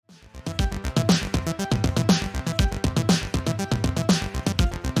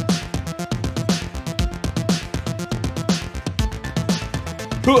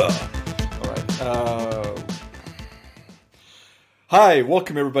All right. Hi,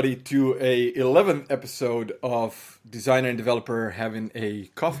 welcome everybody to a 11th episode of Designer and Developer Having a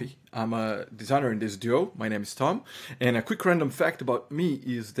Coffee. I'm a designer in this duo. My name is Tom. And a quick random fact about me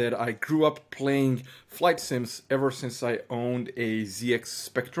is that I grew up playing flight sims ever since I owned a ZX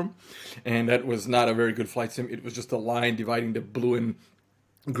Spectrum. And that was not a very good flight sim. It was just a line dividing the blue and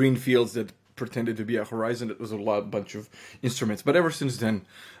green fields that pretended to be a horizon. It was a bunch of instruments, but ever since then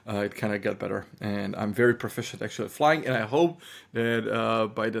it kind of got better, and I'm very proficient actually at flying, and I hope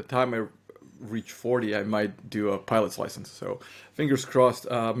that by the time I reach 40 I might do a pilot's license. So fingers crossed.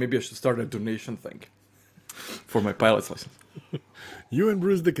 Maybe I should start a donation thing for my pilot's license. You and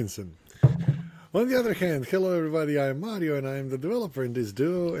Bruce Dickinson. On the other hand, hello everybody, I'm Mario and I'm the developer in this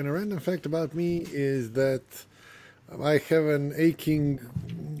duo, and a random fact about me is that I have an aching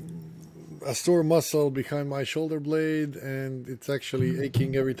sore muscle behind my shoulder blade, and it's actually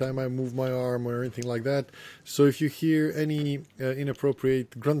aching every time I move my arm or anything like that. So if you hear any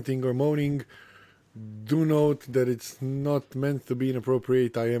inappropriate grunting or moaning, do note that it's not meant to be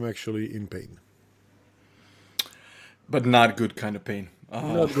inappropriate. I am actually in pain. But not good kind of pain.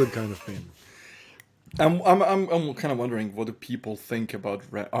 Not good kind of pain. I'm kind of wondering what do people think about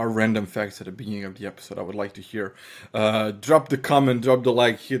our random facts at the beginning of the episode. I would like to hear. Drop the comment, drop the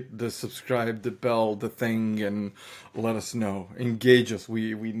like, hit the subscribe, the bell, the thing, and let us know. Engage us.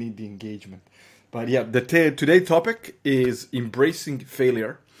 We need the engagement. But yeah, today's topic is embracing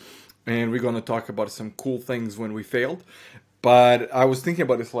failure, and we're going to talk about some cool things when we failed. But I was thinking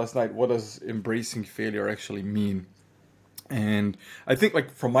about this last night. What does embracing failure actually mean? And I think,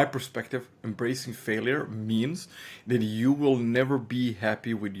 like, from my perspective, embracing failure means that you will never be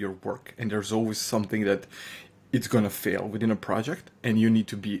happy with your work. And there's always something that it's going to fail within a project, and you need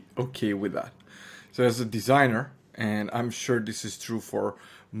to be okay with that. So as a designer, and I'm sure this is true for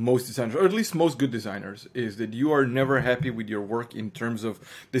most designers, or at least most good designers, is that you are never happy with your work in terms of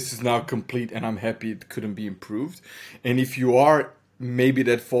this is now complete and I'm happy it couldn't be improved. And if you are, maybe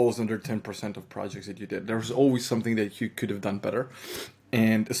that falls under 10% of projects that you did. There's always something that you could have done better.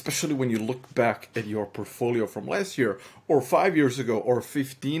 And especially when you look back at your portfolio from last year or 5 years ago or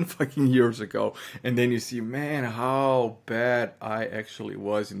 15 fucking years ago, and then you see, man, how bad I actually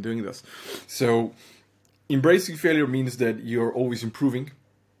was in doing this. So embracing failure means that you're always improving,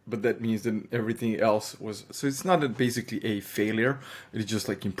 but that means that everything else was... So it's not basically a failure, it's just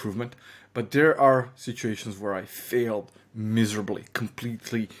like improvement. But there are situations where I failed miserably,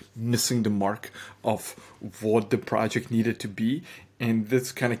 completely missing the mark of what the project needed to be. And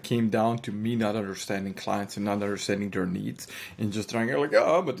this kind of came down to me not understanding clients and not understanding their needs, and just trying, like,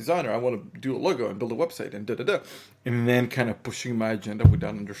 oh, I'm a designer, I want to do a logo and build a website and da-da-da. And then kind of pushing my agenda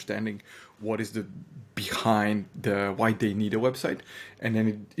without understanding what is the behind the why they need a website. And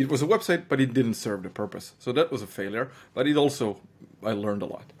then it was a website, but it didn't serve the purpose. So that was a failure, but it also, I learned a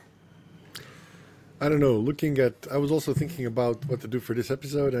lot. I don't know, I was also thinking about what to do for this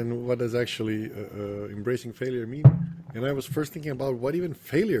episode and what does actually embracing failure mean. And I was first thinking about what even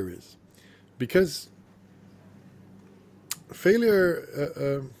failure is. Because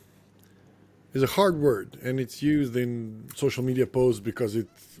failure is a hard word, and it's used in social media posts because it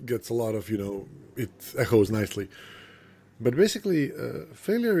gets a lot of, it echoes nicely. But basically,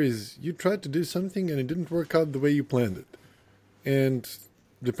 failure is you tried to do something and it didn't work out the way you planned it. And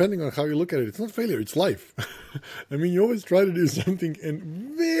depending on how you look at it, it's not failure, it's life. I mean, you always try to do something,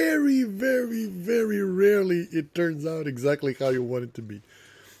 and very, very, very rarely it turns out exactly how you want it to be.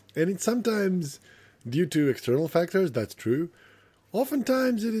 And it's sometimes due to external factors, that's true.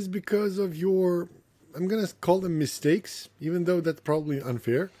 Oftentimes it is because of your, I'm going to call them mistakes, even though that's probably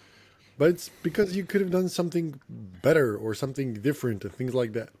unfair. But it's because you could have done something better or something different and things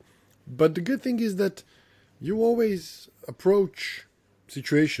like that. But the good thing is that you always approach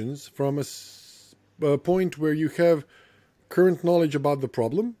situations from a point where you have current knowledge about the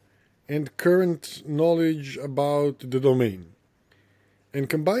problem and current knowledge about the domain. And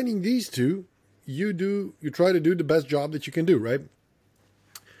combining these two, you try to do the best job that you can do, right?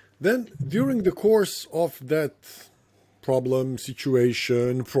 Then during the course of that problem,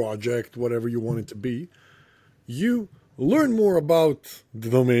 situation, project, whatever you want it to be, you learn more about the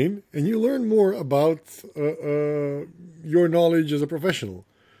domain, and you learn more about your knowledge as a professional.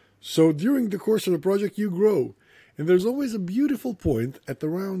 So during the course of the project, you grow. And there's always a beautiful point at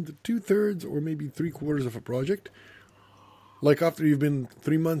around 2/3 or maybe 3/4 of a project, like after you've been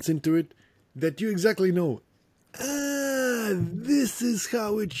 3 months into it, that you exactly know, this is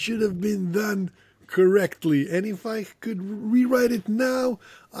how it should have been done correctly. And if I could rewrite it now,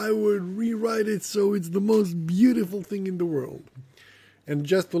 I would rewrite it so it's the most beautiful thing in the world. And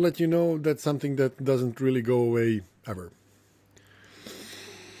just to let you know, that's something that doesn't really go away ever.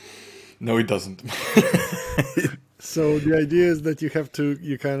 No, it doesn't. So the idea is that you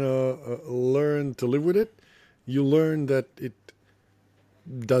kind of learn to live with it. You learn that it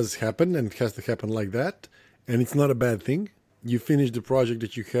does happen and it has to happen like that, and it's not a bad thing. You finish the project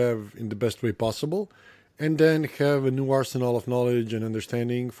that you have in the best way possible, and then have a new arsenal of knowledge and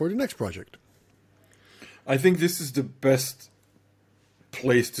understanding for the next project. I think this is the best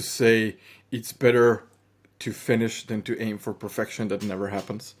place to say it's better to finish than to aim for perfection. That never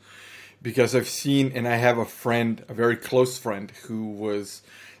happens. Because I've seen, and I have a friend, a very close friend, who was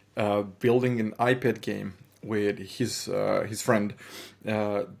building an iPad game with his friend.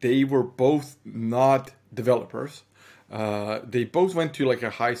 They were both not developers. They both went to like a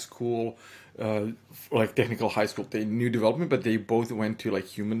high school, like technical high school. They knew development, but they both went to like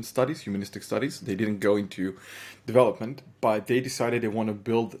humanistic studies. They didn't go into development, but they decided they want to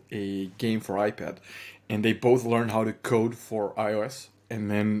build a game for iPad, and they both learned how to code for iOS, and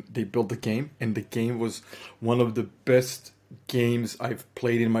then they built the game, and the game was one of the best games I've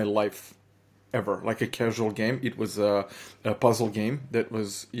played in my life ever. Like a casual game, it was a puzzle game that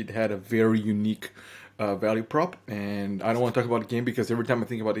was, it had a very unique value prop. And I don't want to talk about the game because every time I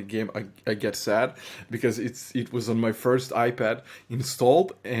think about the game, I get sad because it was on my first iPad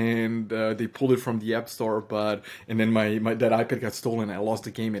installed, and they pulled it from the App Store, but and then my that iPad got stolen. I lost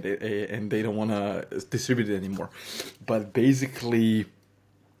the game, and they don't want to distribute it anymore. But basically,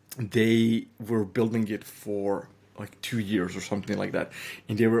 they were building it for like 2 years or something like that,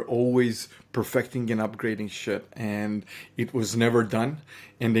 and they were always perfecting and upgrading shit, and it was never done,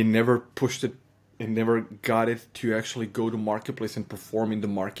 and they never pushed it and never got it to actually go to marketplace and perform in the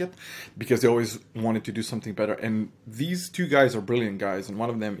market because they always wanted to do something better. And these two guys are brilliant guys, and one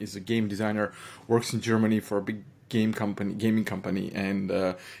of them is a game designer, works in Germany for a big gaming company, and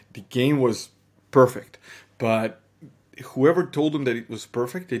the game was perfect, but whoever told them that it was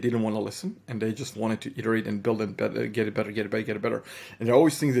perfect, they didn't want to listen, and they just wanted to iterate and build and better, get it better, get it better, get it better. And there are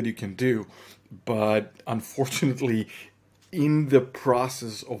always things that you can do, but unfortunately, in the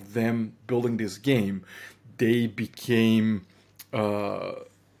process of them building this game, they became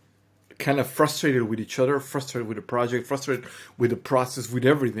kind of frustrated with each other, frustrated with the project, frustrated with the process, with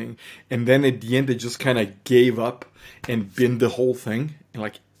everything. And then at the end, they just kind of gave up and binned the whole thing. And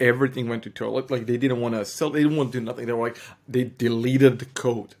like everything went to toilet. Like they didn't want to sell, they didn't want to do nothing. They were like, they deleted the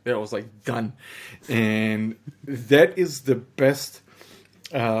code. That was like done. And that is the best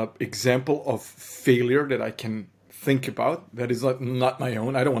example of failure that I can think about. That is not my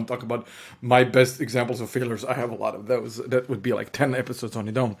own. I don't want to talk about my best examples of failures. I have a lot of those. That would be like 10 episodes on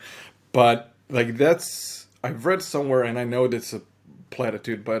its own. But like that's, I've read somewhere, and I know that's a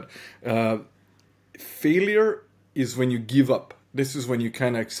platitude, but failure is when you give up. This is when you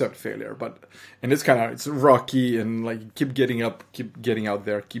kind of accept failure. But and it's kind of, it's rocky, and like keep getting up, keep getting out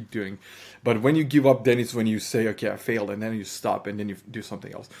there, keep doing. But when you give up, then it's when you say, okay, I failed, and then you stop, and then you do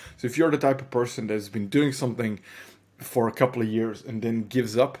something else. So if you're the type of person that's been doing something for a couple of years and then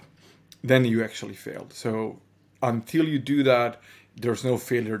gives up, then you actually failed. So until you do that, there's no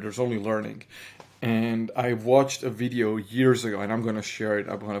failure, there's only learning. And I watched a video years ago, and I'm going to share it.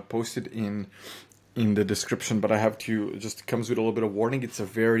 I'm going to post it in the description, but I have to, it just comes with a little bit of warning. It's a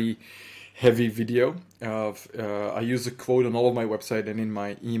very heavy video of I use a quote on all of my website and in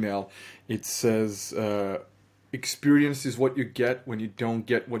my email. It says experience is what you get when you don't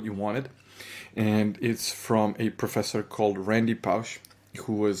get what you wanted. And it's from a professor called Randy Pausch,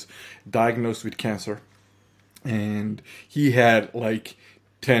 who was diagnosed with cancer, and he had like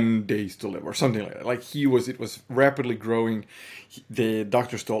 10 days to live or something like that. Like it was rapidly growing. The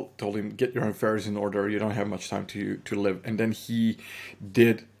doctors told him, get your affairs in order, you don't have much time to live. And then he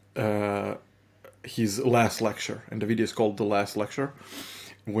did his last lecture, and the video is called The Last Lecture,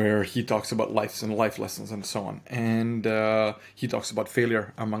 where he talks about life and life lessons and so on. And he talks about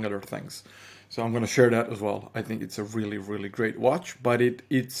failure, among other things. So I'm going to share that as well. I think it's a really, really great watch, but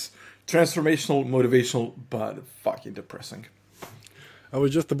it's transformational, motivational, but fucking depressing. I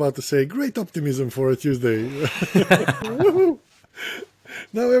was just about to say, great optimism for a Tuesday. Woohoo!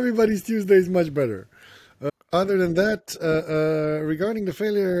 Now everybody's Tuesday is much better. Other than that, regarding the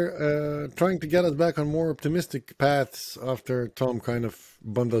failure, trying to get us back on more optimistic paths after Tom kind of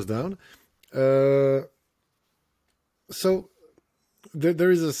bummed us down. So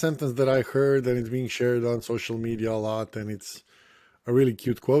there is a sentence that I heard, and it's being shared on social media a lot, and it's a really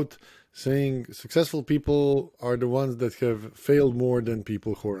cute quote saying successful people are the ones that have failed more than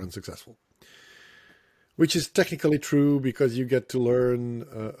people who are unsuccessful. which is technically true because you get to learn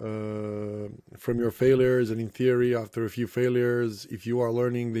from your failures. And in theory, after a few failures, if you are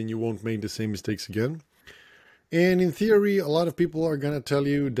learning, then you won't make the same mistakes again. And in theory, a lot of people are going to tell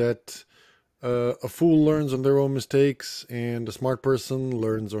you that a fool learns on their own mistakes and a smart person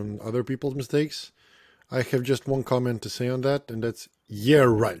learns on other people's mistakes. I have just one comment to say on that, and that's, yeah,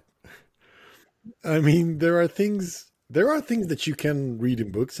 right. I mean, there are things that you can read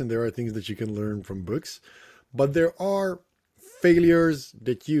in books and there are things that you can learn from books, but there are failures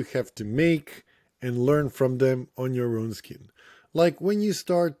that you have to make and learn from them on your own skin. Like when you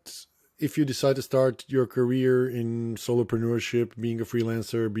start, if you decide to start your career in solopreneurship, being a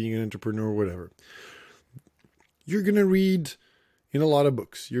freelancer, being an entrepreneur, whatever, you're going to read in a lot of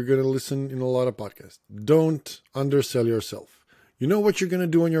books. You're going to listen in a lot of podcasts. Don't undersell yourself. You know what you're going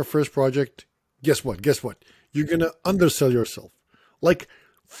to do on your first project? Guess what? Guess what? You're going to undersell yourself like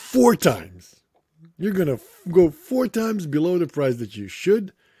 4 times. You're going to go 4 times below the price that you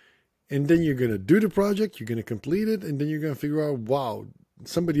should. And then you're going to do the project. You're going to complete it. And then you're going to figure out, wow,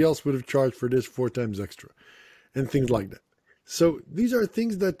 somebody else would have charged for this 4 times extra and things like that. So these are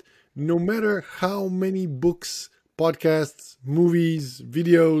things that no matter how many books, podcasts, movies,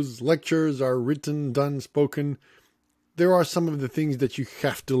 videos, lectures are written, done, spoken, there are some of the things that you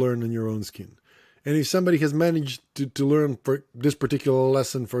have to learn on your own skin. And if somebody has managed to learn for this particular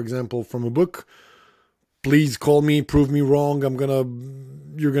lesson, for example, from a book, please call me, prove me wrong.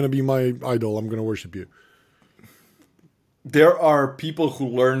 You're gonna be my idol. I'm gonna worship you. There are people who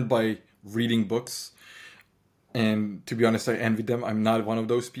learn by reading books. And to be honest, I envy them. I'm not one of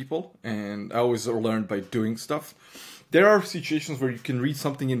those people. And I always learn by doing stuff. There are situations where you can read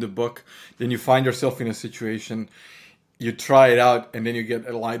something in the book, then you find yourself in a situation, you try it out, and then you get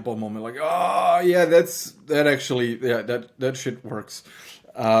a light bulb moment, like, oh yeah, that shit works.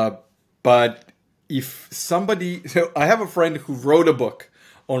 But if somebody, so I have a friend who wrote a book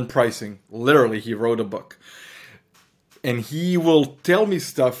on pricing. Literally, he wrote a book, and he will tell me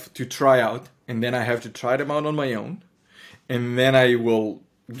stuff to try out, and then I have to try them out on my own, and then I will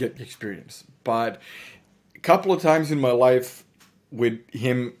get the experience. But a couple of times in my life with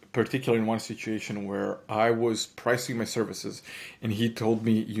him, particularly in one situation where I was pricing my services and he told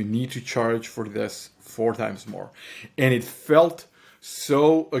me, you need to charge for this 4 times more. And it felt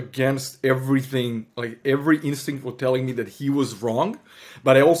so against everything, like every instinct was telling me that he was wrong.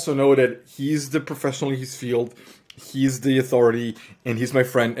 But I also know that he's the professional in his field, he's the authority, and he's my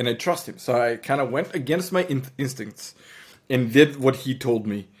friend, and I trust him. So I kind of went against my instincts and did what he told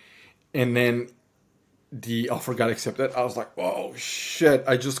me. And then the offer got accepted. I was like, oh shit,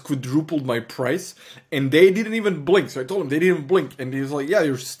 I just quadrupled my price. And they didn't even blink. So I told him they didn't blink. And he was like, yeah,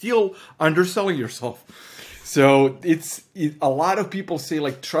 you're still underselling yourself. So a lot of people say,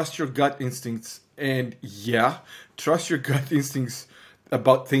 like, trust your gut instincts. And yeah, trust your gut instincts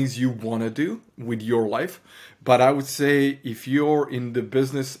about things you want to do with your life. But I would say if you're in the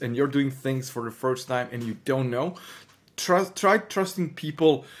business and you're doing things for the first time and you don't know, try trusting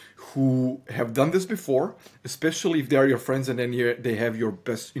people who have done this before, especially if they're your friends and then they have your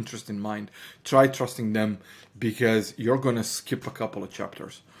best interest in mind. Try trusting them because you're going to skip a couple of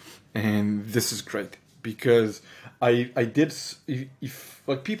chapters. And this is great because I did, if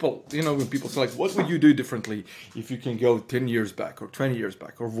like people, when people say, like, what would you do differently if you can go 10 years back or 20 years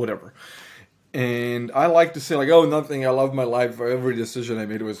back or whatever? And I like to say, like, oh, nothing, I love my life, every decision I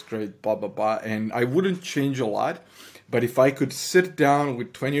made was great, blah, blah, blah. And I wouldn't change a lot. But if I could sit down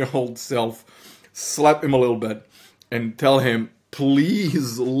with 20-year-old self, slap him a little bit, and tell him,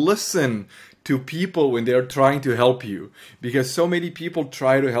 please listen to people when they're trying to help you. Because so many people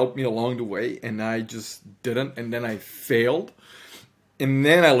try to help me along the way, and I just didn't, and then I failed. And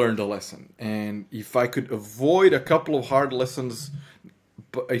then I learned a lesson. And if I could avoid a couple of hard lessons,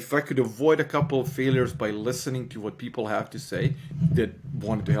 if I could avoid a couple of failures by listening to what people have to say that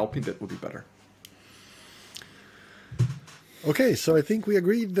wanted to help me, that would be better. Okay, so I think we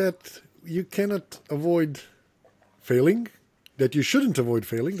agreed that you cannot avoid failing, that you shouldn't avoid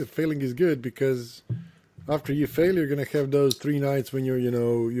failing, that failing is good because after you fail, you're going to have those 3 nights when you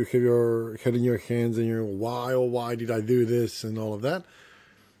have your head in your hands and you're, why did I do this and all of that.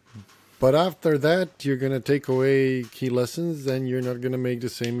 But after that, you're going to take away key lessons and you're not going to make the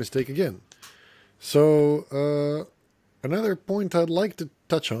same mistake again. So another point I'd like to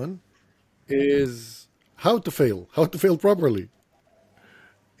touch on is how to fail properly.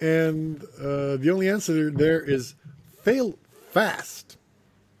 And the only answer there is fail fast.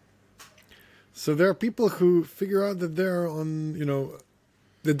 So there are people who figure out that they're on,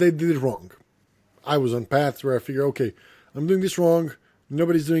 that they did it wrong. I was on paths where I figure, okay, I'm doing this wrong.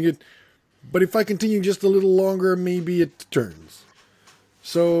 Nobody's doing it. But if I continue just a little longer, maybe it turns.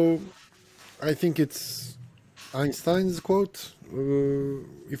 So I think it's Einstein's quote.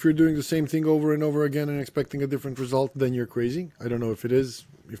 If you're doing the same thing over and over again and expecting a different result, then you're crazy. I don't know if it is.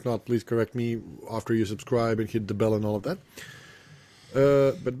 If not, please correct me after you subscribe and hit the bell and all of that.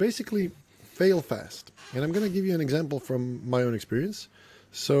 But basically, fail fast. And I'm going to give you an example from my own experience.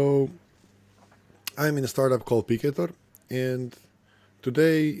 So I'm in a startup called Picator, and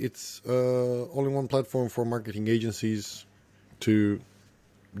today it's all-in-one platform for marketing agencies to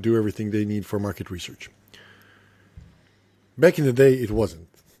do everything they need for market research. Back in the day, it wasn't.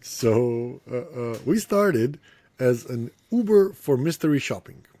 So we started as an Uber for mystery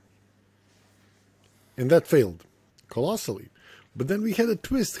shopping. And that failed colossally. But then we had a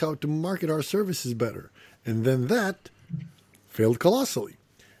twist how to market our services better. And then that failed colossally.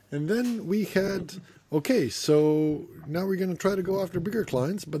 And then we had, okay, so now we're going to try to go after bigger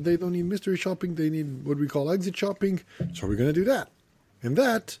clients, but they don't need mystery shopping. They need what we call exit shopping. So we're going to do that. And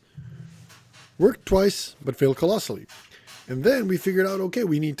that worked twice, but failed colossally. And then we figured out, okay,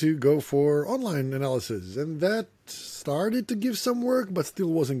 we need to go for online analysis. And that started to give some work, but still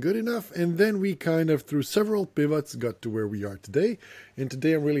wasn't good enough. And then we kind of, through several pivots, got to where we are today. And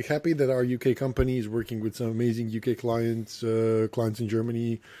today I'm really happy that our UK company is working with some amazing UK clients, clients in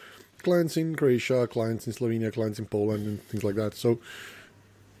Germany, clients in Croatia, clients in Slovenia, clients in Poland, and things like that. So,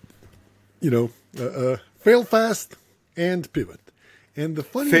 fail fast and pivot. And the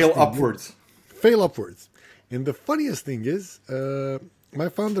funniest Fail thing, upwards. Fail upwards. And the funniest thing is, my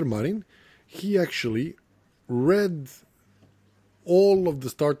founder, Marin, he actually read all of the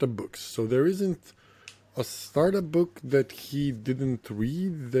startup books. So there isn't a startup book that he didn't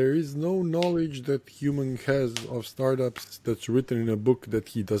read. There is no knowledge that human has of startups that's written in a book that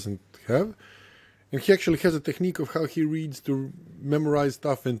he doesn't have. And he actually has a technique of how he reads to memorize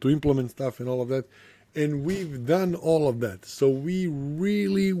stuff and to implement stuff and all of that. And we've done all of that. So we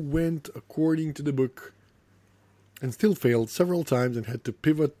really went according to the book and still failed several times and had to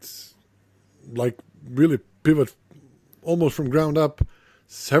pivot, like really pivot almost from ground up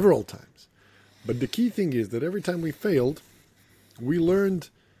several times. But the key thing is that every time we failed, we learned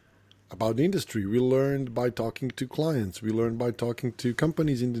about the industry. We learned by talking to clients. We learned by talking to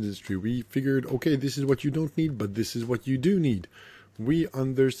companies in the industry. We figured, okay, this is what you don't need, but this is what you do need. We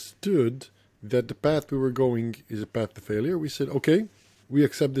understood that the path we were going is a path to failure. We said, okay, we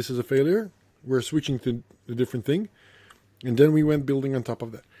accept this as a failure. We're switching to a different thing. And then we went building on top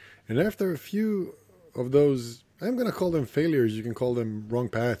of that. And after a few of those, I'm going to call them failures. You can call them wrong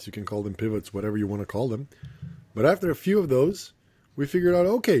paths. You can call them pivots, whatever you want to call them. But after a few of those, we figured out,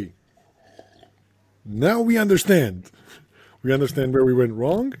 okay, now we understand. We understand where we went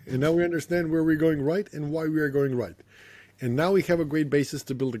wrong. And now we understand where we're going right and why we are going right. And now we have a great basis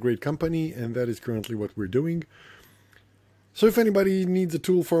to build a great company. And that is currently what we're doing. So if anybody needs a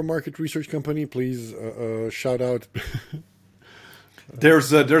tool for a market research company, please shout out.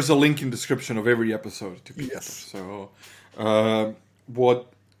 There's a link in description of every episode to people. Yes. So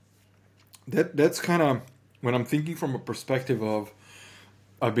that's kind of when I'm thinking from a perspective of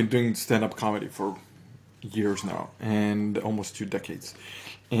I've been doing stand-up comedy for years now and almost 2 decades,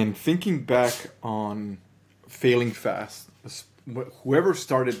 and thinking back on failing fast. Whoever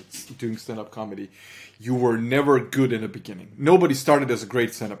started doing stand-up comedy, you were never good in the beginning. Nobody started as a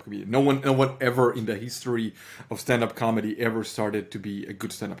great stand-up comedian. No one ever in the history of stand-up comedy ever started to be a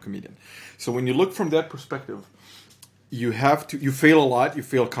good stand-up comedian. So when you look from that perspective, you fail a lot, you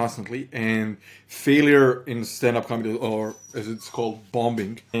fail constantly, and failure in stand-up comedy, or as it's called,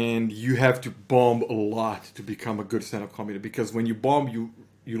 bombing, and you have to bomb a lot to become a good stand-up comedian, because when you bomb,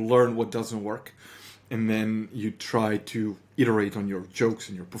 you learn what doesn't work. And then you try to iterate on your jokes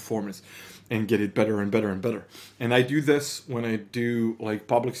and your performance and get it better and better and better. And I do this when I do like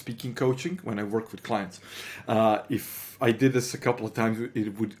public speaking coaching, when I work with clients. If I did this a couple of times,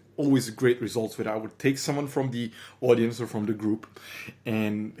 it would always great results with it. I would take someone from the audience or from the group,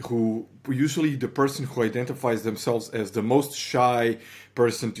 and who usually the person who identifies themselves as the most shy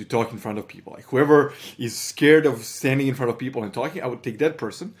person to talk in front of people. Like whoever is scared of standing in front of people and talking, I would take that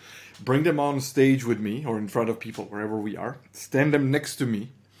person, bring them on stage with me or in front of people, wherever we are, stand them next to me.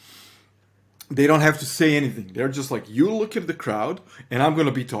 They don't have to say anything. They're just like, you look at the crowd and I'm going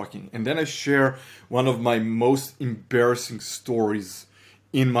to be talking. And then I share one of my most embarrassing stories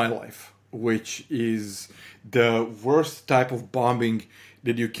in my life, which is the worst type of bombing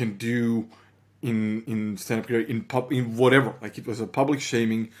that you can do in stand-up career, in whatever. Like it was a public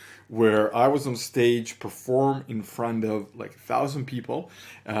shaming where I was on stage, perform in front of like 1,000 people.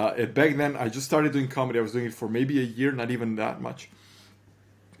 Back then, I just started doing comedy. I was doing it for maybe a year, not even that much.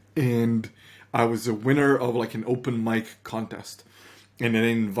 and I was a winner of like an open mic contest, and then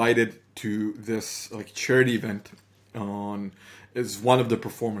invited to this like charity event on as one of the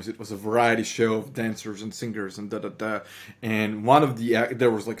performers. It was a variety show of dancers and singers and da da da. And one of the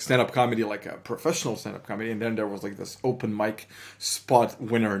there was like stand up comedy, like a professional stand up comedy, and then there was like this open mic spot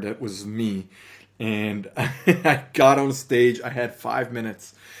winner that was me. And I got on stage. I had 5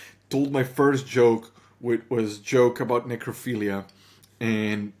 minutes, told my first joke, which was joke about necrophilia,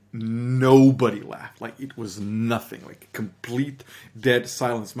 and nobody laughed. Like it was nothing. Like complete dead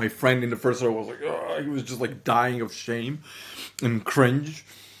silence. My friend in the first row was like, "Ugh," he was just like dying of shame and cringe.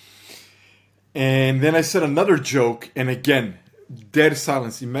 And then I said another joke, and again, dead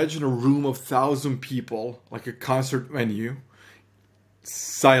silence. Imagine a room of 1,000 people, like a concert venue,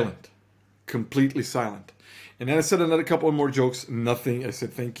 silent, completely silent. And then I said another couple of more jokes, nothing. I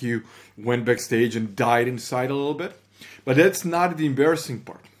said thank you, went backstage and died inside a little bit. But that's not the embarrassing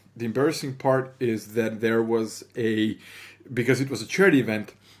part. The embarrassing part is that there was because it was a charity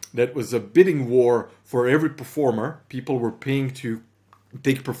event, that was a bidding war for every performer. People were paying to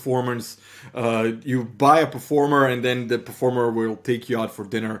take performance. You buy a performer, and then the performer will take you out for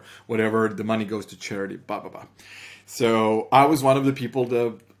dinner, whatever. The money goes to charity, blah, blah, blah. So I was one of the people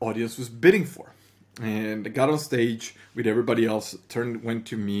the audience was bidding for. And I got on stage with everybody else, went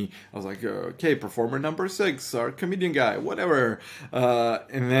to me. I was like, okay, performer number 6, our comedian guy, whatever.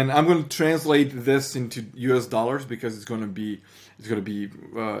 And then I'm going to translate this into US dollars because it's going to be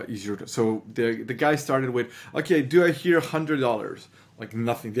easier. So the guy started with, okay, do I hear $100? Like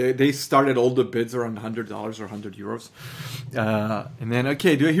nothing. They started all the bids around $100 or €100. And then,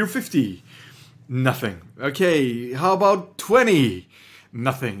 okay, do I hear 50? Nothing. Okay, how about 20?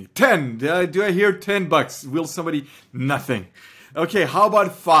 Nothing. 10. Do I hear $10? Will somebody? Nothing. Okay, how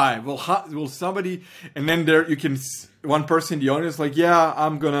about 5? Will somebody? And then there you can one person in the audience like, yeah,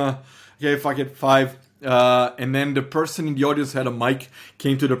 I'm gonna. Okay, if I get 5. And then the person in the audience had a mic,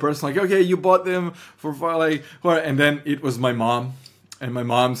 came to the person like, okay, you bought them for 5, like, and then it was my mom, and my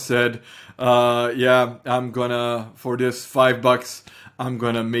mom said, yeah, I'm gonna for this $5, I'm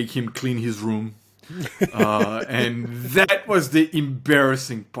gonna make him clean his room. And that was the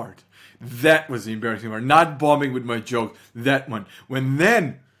embarrassing part. That was the embarrassing part. Not bombing with my joke. That one. When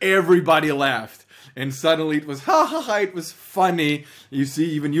then everybody laughed, and suddenly it was ha ha ha. It was funny. You see,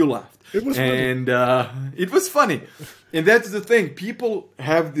 even you laughed. It was funny. And it was funny. And that's the thing. People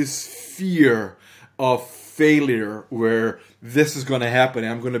have this fear of failure, where this is going to happen.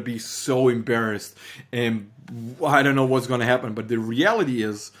 And I'm going to be so embarrassed, and I don't know what's going to happen. But the reality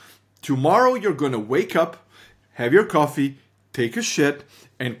is, tomorrow you're going to wake up, have your coffee, take a shit,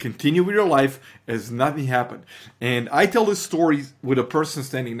 and continue with your life as nothing happened. And I tell this story with a person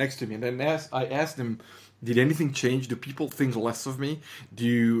standing next to me, and then I asked him, did anything change? Do people think less of me?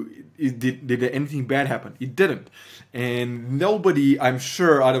 Did anything bad happen? It didn't. And nobody, I'm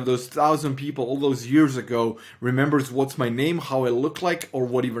sure, out of those 1,000 people all those years ago remembers what's my name, how I look like, or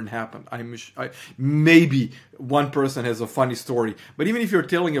what even happened. Maybe one person has a funny story. But even if you're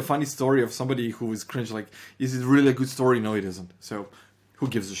telling a funny story of somebody who is cringe, like, is it really a good story? No, it isn't. So who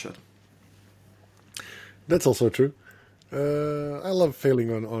gives a shit? That's also true. I love failing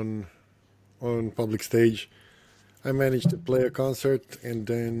on public stage. I managed to play a concert, and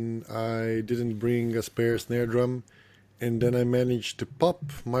then I didn't bring a spare snare drum, and then I managed to pop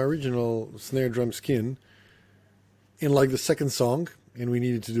my original snare drum skin in like the second song, and we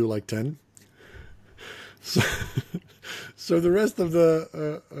needed to do like 10. So the rest of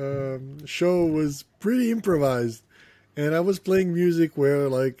the show was pretty improvised, and I was playing music where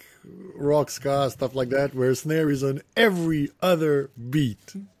like rock, ska, stuff like that, where snare is on every other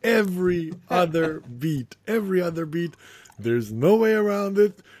beat. Every other beat. There's no way around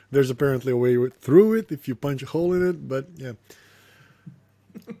it. There's apparently a way through it if you punch a hole in it, but yeah.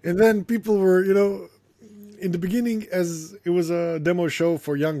 And then people were, in the beginning, as it was a demo show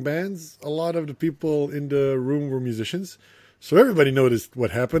for young bands, a lot of the people in the room were musicians. So everybody noticed what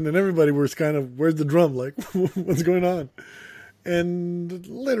happened, and everybody was kind of, where's the drum? Like, what's going on? And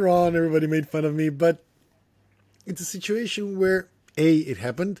later on, everybody made fun of me, but it's a situation where A, it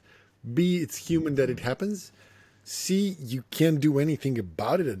happened, B, it's human that it happens, C, you can't do anything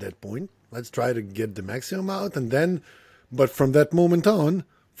about it at that point. Let's try to get the maximum out, and then, but from that moment on,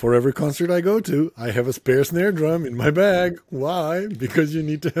 for every concert I go to, I have a spare snare drum in my bag. Why? Because you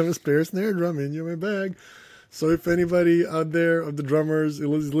need to have a spare snare drum in your bag. So if anybody out there of the drummers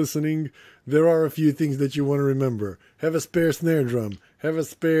is listening, there are a few things that you want to remember. Have a spare snare drum. Have a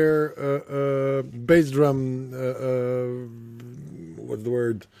spare bass drum, what's the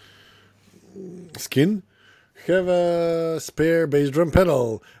word? Skin. have a spare bass drum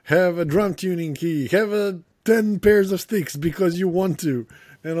pedal, have a drum tuning key, have 10 pairs of sticks because you want to,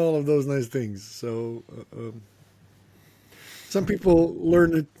 and all of those nice things. So some people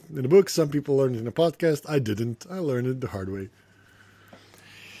learn it in a book, some people learn it in a podcast. I didn't. I learned it the hard way.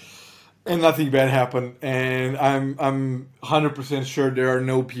 And nothing bad happened, and I'm 100% sure there are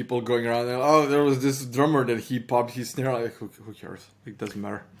no people going around. Oh, there was this drummer that he popped his snare. Like, who cares? It doesn't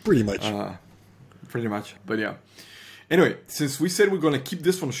matter. Pretty much. Pretty much, but yeah. Anyway, since we said we're going to keep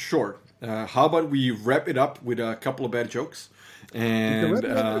this one short, how about we wrap it up with a couple of bad jokes? And We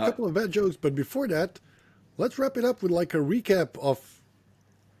can wrap it up with a couple of bad jokes, but before that, let's wrap it up with like a recap of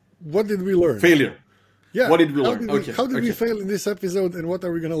what did we learn? failure. Yeah. What did we learn? How did we Okay. fail in this episode, and what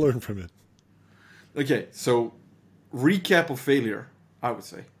are we going to learn from it? Okay, so recap of failure, I would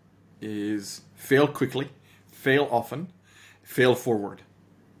say, is fail quickly, fail often, fail forward.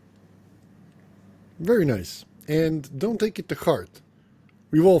 Very nice. And don't take it to heart.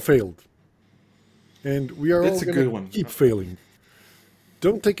 We've all failed. And we are That's all a going good to one. keep failing.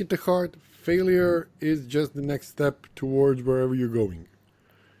 Don't take it to heart. Failure is just the next step towards wherever you're going.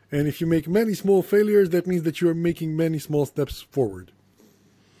 And if you make many small failures, that means that you are making many small steps forward.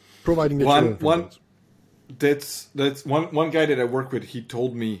 Providing that you learn from One those. that's one guy that I work with. He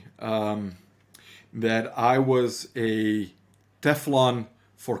told me that I was a Teflon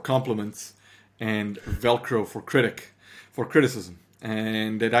for compliments and Velcro for criticism,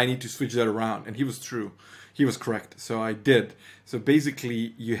 and that I need to switch that around. And he was true. He was correct. So I did. So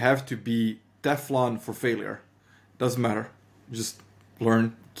basically, you have to be Teflon for failure. Doesn't matter. Just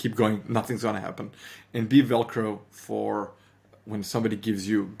learn, keep going. Nothing's gonna happen, and be Velcro for when somebody gives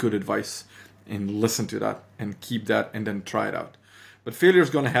you good advice, and listen to that and keep that and then try it out. But failure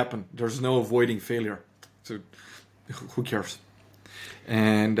is going to happen. There's no avoiding failure. So who cares?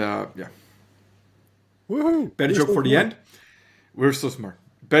 And yeah. Woohoo! Better We're joke so for the smart. end. We're so smart.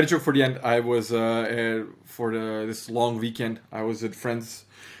 Better joke for the end. I was for this long weekend. I was at friends.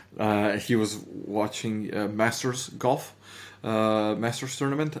 He was watching Masters golf, Masters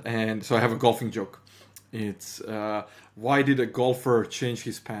tournament, and so I have a golfing joke. It's why did a golfer change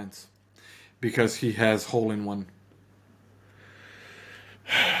his pants? Because he has hole in one.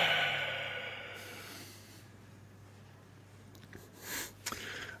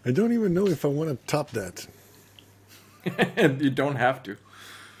 I don't even know if I want to top that. And you don't have to.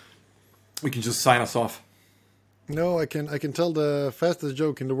 We can just sign us off. No, I can tell the fastest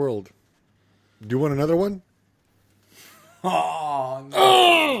joke in the world. Do you want another one? Oh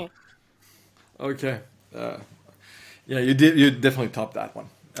no. Okay. Yeah, you did. You definitely topped that one.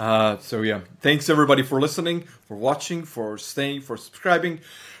 So yeah, thanks everybody for listening, for watching, for staying, for subscribing,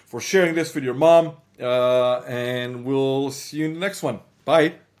 for sharing this with your mom, and we'll see you in the next one.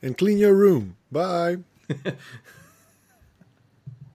 Bye. And clean your room. Bye.